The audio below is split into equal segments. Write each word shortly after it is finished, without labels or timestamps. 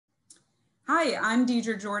Hi, I'm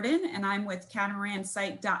Deidre Jordan, and I'm with catamaran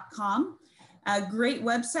a great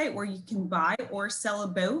website where you can buy or sell a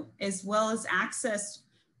boat, as well as access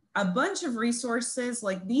a bunch of resources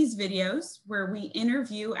like these videos where we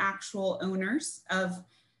interview actual owners of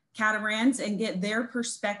catamarans and get their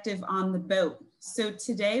perspective on the boat. So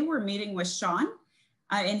today we're meeting with Sean,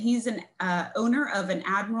 and he's an owner of an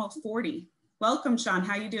Admiral 40. Welcome, Sean.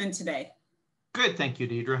 How are you doing today? Good, thank you,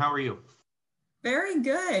 Deidre. How are you? Very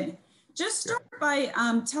good. Just start by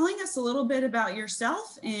telling us a little bit about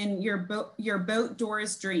yourself and your boat,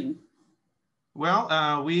 Dora's Dream. Well,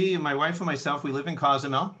 my wife and myself, we live in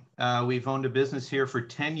Cozumel. We've owned a business here for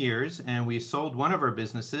 10 years, and we sold one of our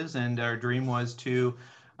businesses, and our dream was to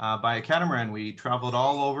buy a catamaran. We traveled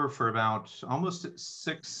all over for about almost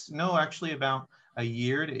about a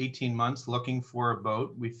year to 18 months looking for a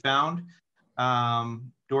boat. We found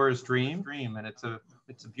Dora's Dream, and it's a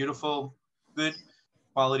beautiful, good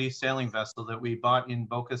quality sailing vessel that we bought in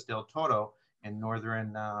Bocas del Toro in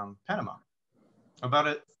northern Panama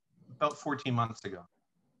about 14 months ago.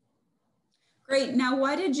 Great. Now,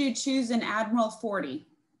 why did you choose an Admiral 40?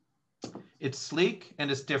 It's sleek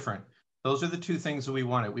and it's different. Those are the two things that we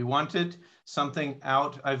wanted. We wanted something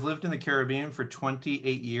out. I've lived in the Caribbean for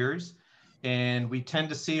 28 years, and we tend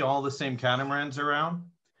to see all the same catamarans around.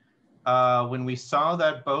 When we saw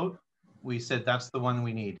that boat, we said, that's the one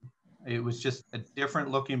we need. It was just a different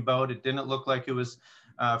looking boat. It didn't look like it was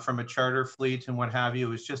from a charter fleet and what have you. It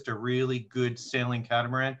was just a really good sailing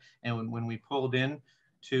catamaran. And when we pulled in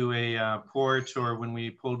to a port, or when we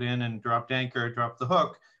pulled in and dropped anchor, dropped the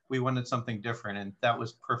hook, we wanted something different. And that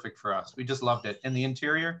was perfect for us. We just loved it. And the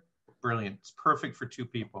interior, brilliant. It's perfect for 2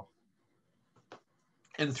 people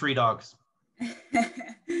and 3 dogs.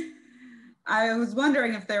 I was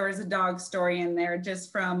wondering if there was a dog story in there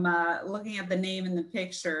just from looking at the name and the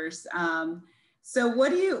pictures. So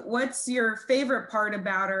what's your favorite part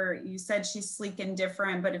about her? You said she's sleek and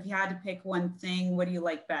different, but if you had to pick one thing, what do you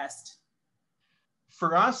like best?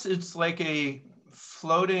 For us, it's like a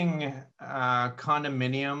floating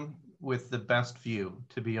condominium with the best view,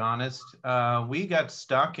 to be honest. We got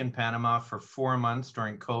stuck in Panama for 4 months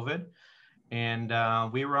during COVID. And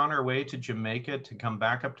we were on our way to Jamaica to come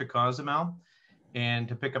back up to Cozumel and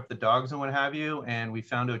to pick up the dogs and what have you. And we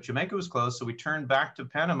found out Jamaica was closed. So we turned back to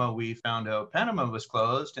Panama. We found out Panama was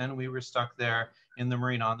closed, and we were stuck there in the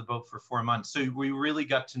marina on the boat for 4 months. So we really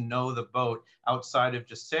got to know the boat outside of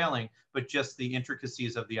just sailing, but just the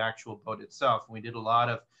intricacies of the actual boat itself. We did a lot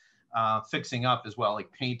of fixing up as well,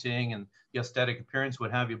 like painting and the aesthetic appearance,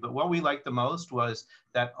 what have you. But what we liked the most was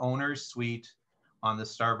that owner's suite on the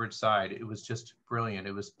starboard side. It was just brilliant.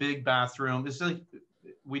 It was big bathroom. It's like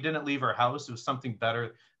we didn't leave our house. It was something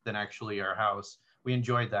better than actually our house. We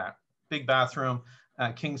enjoyed that. Big bathroom,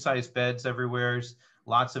 king size beds everywhere,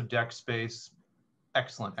 lots of deck space.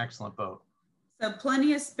 Excellent, excellent boat. So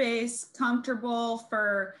plenty of space, comfortable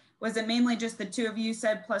for, was it mainly just the 2 of you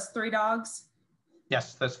said plus 3 dogs?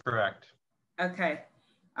 Yes, that's correct. Okay.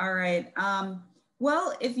 All right.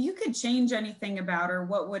 Well, if you could change anything about her,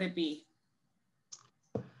 what would it be?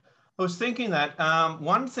 I was thinking that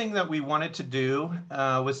one thing that we wanted to do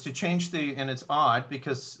was to change and it's odd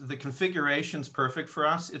because the configuration's perfect for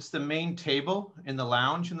us. It's the main table in the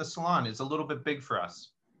lounge in the salon is a little bit big for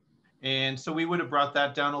us. And so we would have brought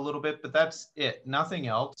that down a little bit, but that's it. Nothing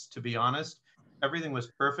else, to be honest. Everything was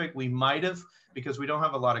perfect. We might have, because we don't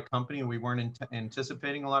have a lot of company and we weren't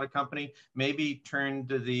anticipating a lot of company, maybe turned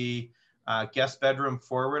the guest bedroom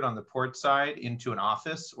forward on the port side into an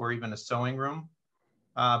office or even a sewing room.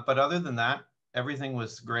 But other than that, everything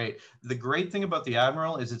was great. The great thing about the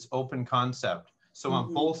Admiral is it's open concept. So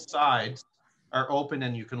on both sides are open,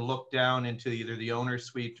 and you can look down into either the owner's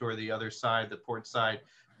suite or the other side, the port side,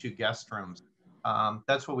 to guest rooms.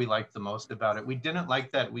 That's what we liked the most about it. We didn't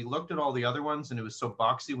like that. We looked at all the other ones, and it was so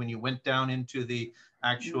boxy when you went down into the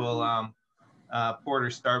actual port or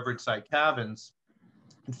starboard side cabins.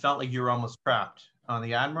 It felt like you were almost trapped. On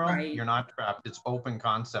the Admiral, right. You're not trapped. It's open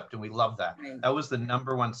concept, and we love that. Right. That was the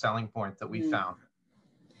 #1 selling point that we found.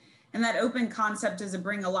 And that open concept does it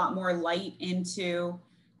bring a lot more light into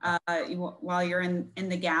while you're in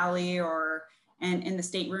the galley and in the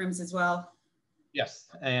staterooms as well? Yes,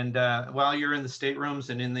 and while you're in the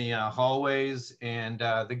staterooms and in the hallways, and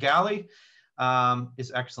the galley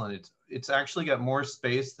is excellent. It's actually got more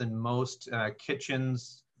space than most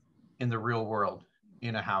kitchens in the real world.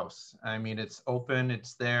 In a house. I mean, it's open,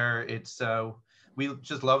 it's there. We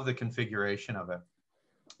just love the configuration of it.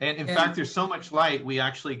 And in fact, there's so much light, we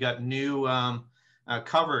actually got new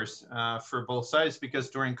covers for both sides, because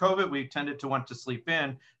during COVID, we tended to want to sleep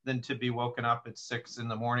in than to be woken up at 6 in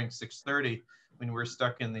the morning, 6:30. when we were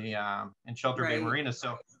stuck in the in Shelter Bay Right. Marina.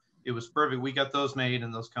 So it was perfect. We got those made,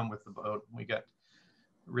 and those come with the boat. We got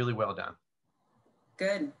really well done.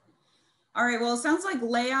 Good. All right, well, it sounds like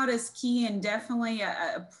layout is key and definitely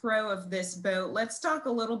a pro of this boat. Let's talk a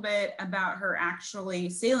little bit about her actually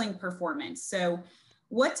sailing performance. So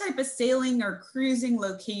what type of sailing or cruising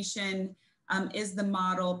location is the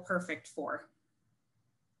model perfect for?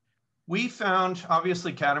 We found,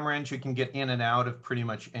 obviously, catamarans, you can get in and out of pretty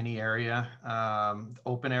much any area,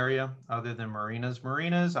 open area, other than marinas.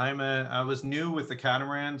 Marinas, I was new with the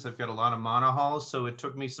catamarans. I've got a lot of monohulls, so it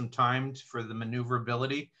took me some time for the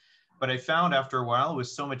maneuverability. But I found after a while, it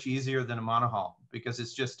was so much easier than a monohull because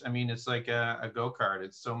it's just, I mean, it's like a go-kart.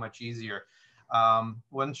 It's so much easier.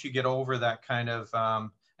 Once you get over that kind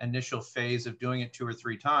of initial phase of doing it 2 or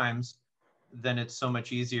 3 times, then it's so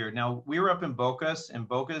much easier. Now, we were up in Bocas. In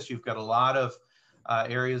Bocas, you've got a lot of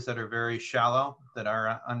areas that are very shallow, that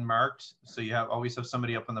are unmarked. So you always have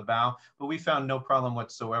somebody up on the bow, but we found no problem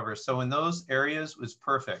whatsoever. So in those areas, it was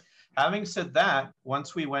perfect. Having said that,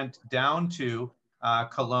 once we went down to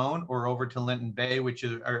Cologne or over to Linton Bay, which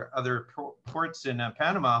is our other ports in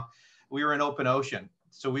Panama, we were in open ocean.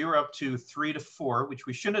 So we were up to 3 to 4, which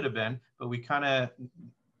we shouldn't have been, but we kind of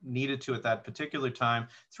needed to at that particular time,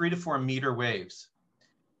 3 to 4 meter waves.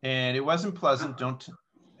 And it wasn't pleasant.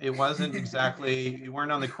 It wasn't exactly, you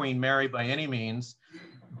weren't on the Queen Mary by any means,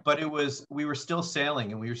 but we were still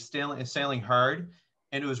sailing, and we were still sailing hard,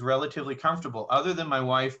 and it was relatively comfortable. Other than my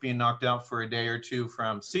wife being knocked out for a day or 2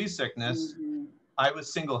 from seasickness, I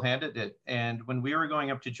was single-handed it. And when we were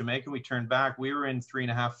going up to Jamaica, we turned back, we were in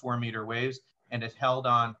 3.5, 4 meter waves, and it held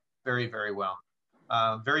on very, very well.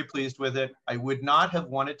 Very pleased with it. I would not have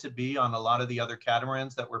wanted to be on a lot of the other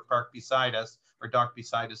catamarans that were parked beside us or docked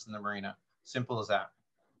beside us in the marina. Simple as that.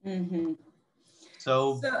 Mm-hmm.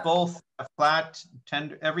 So both flat,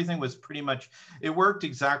 tender, everything was pretty much, it worked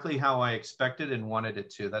exactly how I expected and wanted it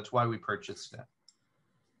to. That's why we purchased it.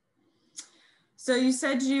 So you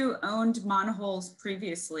said you owned monohulls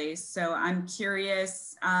previously. So I'm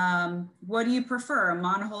curious, what do you prefer, a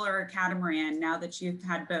monohull or a catamaran now that you've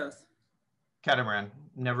had both? Catamaran,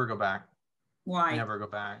 never go back. Why? Never go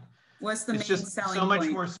back. What's the It's main just selling so much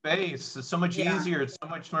point? more space. It's so much easier. It's so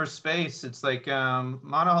much more space. It's like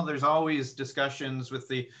monohull, there's always discussions with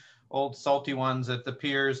the old salty ones at the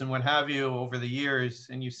piers and what have you over the years,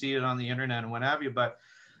 and you see it on the internet and what have you. But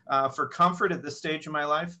for comfort at this stage of my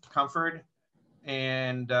life, comfort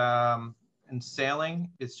and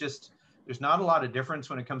sailing, it's just, there's not a lot of difference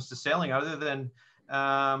when it comes to sailing other than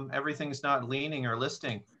everything's not leaning or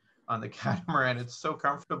listing on the catamaran. It's so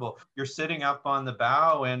comfortable. You're sitting up on the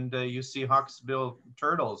bow and you see hawksbill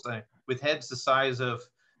turtles with heads the size of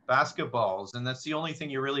basketballs. And that's the only thing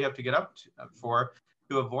you really have to get up for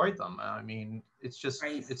to avoid them. I mean, it's just,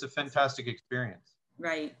 it's a fantastic experience.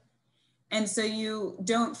 Right. And so you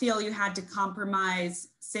don't feel you had to compromise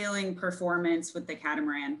sailing performance with the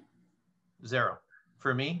catamaran? Zero.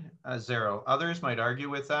 For me, zero. Others might argue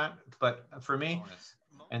with that, but for me,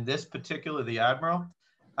 and this particular, the Admiral,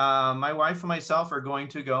 my wife and myself are going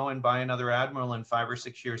to go and buy another Admiral in 5 or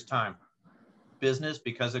 6 years' time. Business,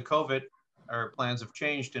 because of COVID, our plans have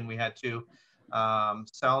changed, and we had to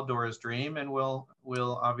sell Dora's Dream, and we'll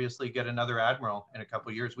obviously get another Admiral in a couple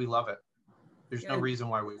of years. We love it. There's no reason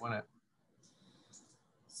why we wouldn't.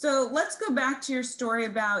 So let's go back to your story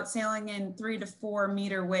about sailing in 3 to 4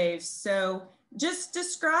 meter waves. So just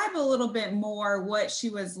describe a little bit more what she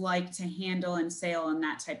was like to handle and sail in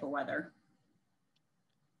that type of weather.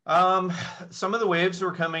 Some of the waves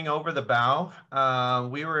were coming over the bow.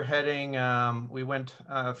 We were heading, we went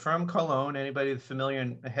from Cologne, anybody familiar,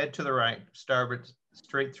 and head to the right, starboard,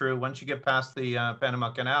 straight through. Once you get past the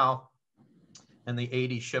Panama Canal and the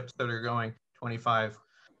 80 ships that are going 25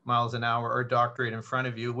 miles an hour or docked right in front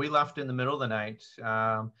of you, we left in the middle of the night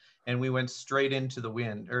and we went straight into the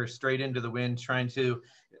wind, trying to,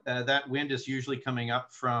 that wind is usually coming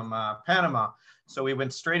up from Panama. So we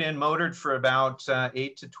went straight in, motored for about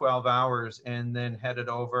 8 to 12 hours and then headed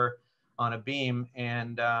over on a beam,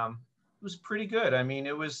 and it was pretty good. I mean,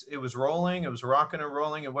 it was rolling, it was rocking and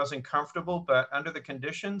rolling. It wasn't comfortable, but under the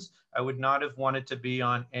conditions, I would not have wanted to be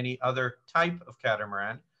on any other type of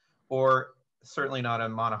catamaran, or certainly not a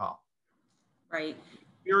monohull. Right.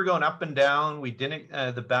 We were going up and down. We didn't,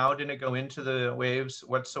 the bow didn't go into the waves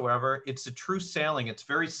whatsoever. It's a true sailing. It's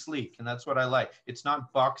very sleek, and that's what I like. It's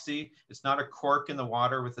not boxy. It's not a cork in the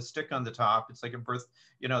water with a stick on the top. It's like a berth.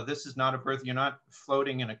 You know, this is not a berth. You're not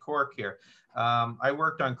floating in a cork here. I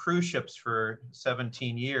worked on cruise ships for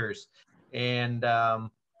 17 years, and I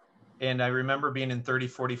remember being in 30,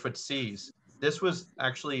 40-foot seas. This was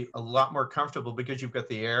actually a lot more comfortable because you've got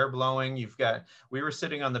the air blowing. We were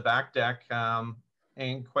sitting on the back deck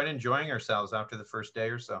and quite enjoying ourselves after the first day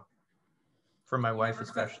or so, for my wife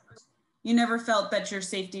especially. You never felt that your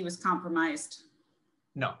safety was compromised?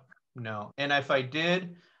 No, no. And if I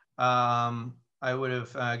did, I would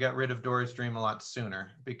have got rid of Dora's Dream a lot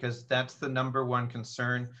sooner, because that's the #1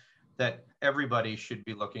 concern that everybody should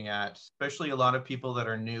be looking at, especially a lot of people that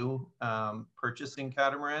are new purchasing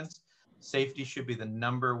catamarans. Safety should be the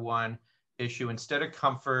 #1 issue, instead of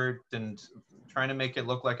comfort and trying to make it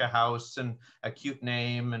look like a house and a cute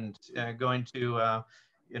name and going to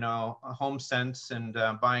you know, a Home Sense and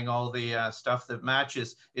buying all the stuff that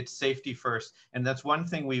matches. It's safety first. And that's one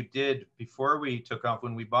thing we did before we took off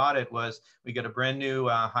when we bought it, was we got a brand new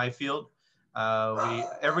Highfield.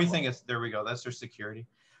 Everything is, there we go, that's their security.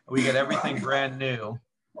 We got everything brand new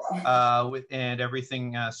and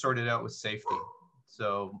everything sorted out with safety.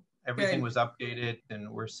 So everything was updated, and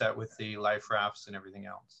we're set with the life rafts and everything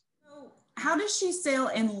else. So how does she sail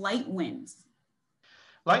in light winds?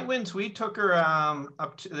 Light winds, we took her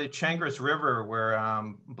up to the Chagres River, where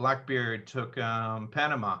Blackbeard took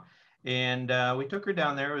Panama. And we took her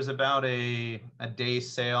down there. It was about a day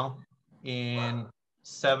sail in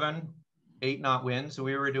 7-8 knot winds. So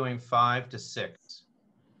we were doing 5 to 6,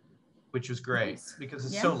 which was great because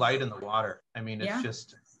it's so light in the water. I mean, it's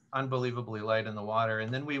just unbelievably light in the water.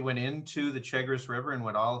 And then we went into the Chagres River and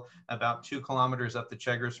went all about 2 kilometers up the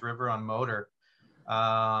Chagres River on motor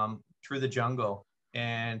through the jungle.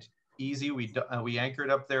 And easy, we anchored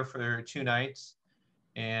up there for 2 nights,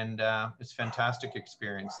 and it's a fantastic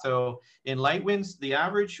experience. So in light winds, the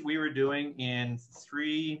average we were doing in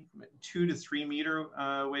 2 to 3 meter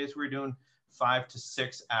waves, we were doing 5 to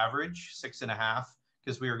 6 average, 6.5,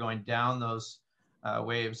 because we were going down those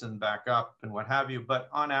waves and back up and what have you. But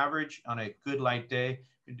on average, on a good light day,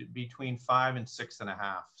 between 5 and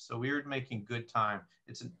 6.5. So we were making good time.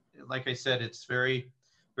 It's, like I said, it's very,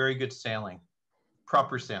 very good sailing.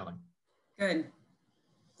 Proper sailing. Good.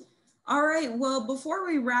 All right. Well, before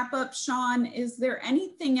we wrap up, Sean, is there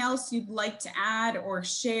anything else you'd like to add or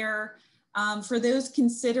share for those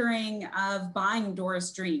considering of buying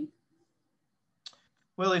Dora's Dream?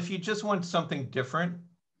 Well, if you just want something different,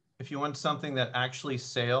 if you want something that actually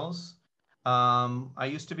sails, I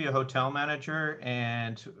used to be a hotel manager,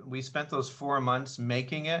 and we spent those 4 months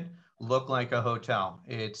making it look like a hotel.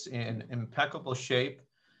 It's in impeccable shape.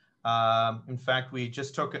 In fact, we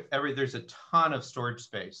just took there's a ton of storage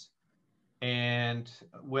space. And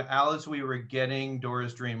as we were getting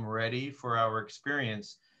Dora's Dream ready for our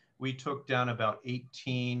experience, we took down about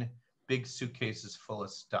 18 big suitcases full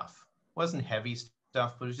of stuff. It wasn't heavy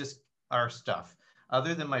stuff, but it was just our stuff.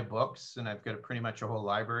 Other than my books, and I've got pretty much a whole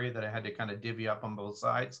library that I had to kind of divvy up on both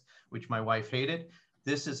sides, which my wife hated.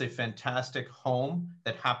 This is a fantastic home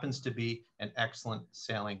that happens to be an excellent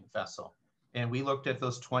sailing vessel. And we looked at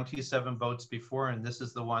those 27 boats before, and this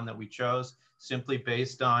is the one that we chose simply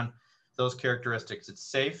based on those characteristics. It's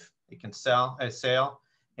safe, it can sail,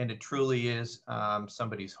 and it truly is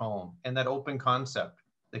somebody's home. And that open concept,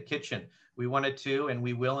 the kitchen, we wanted to, and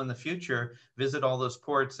we will in the future, visit all those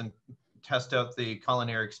ports and test out the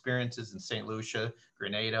culinary experiences in St. Lucia,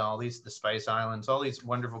 Grenada, all these, the Spice Islands, all these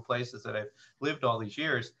wonderful places that I've lived all these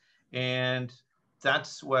years. And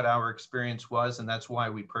that's what our experience was, and that's why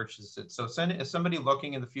we purchased it. So if somebody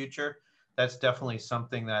looking in the future, that's definitely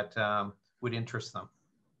something that would interest them.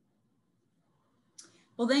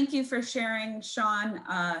 Well, thank you for sharing, Sean.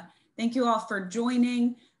 Thank you all for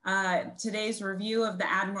joining today's review of the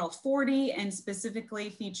Admiral 40, and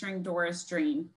specifically featuring Dora's Dream.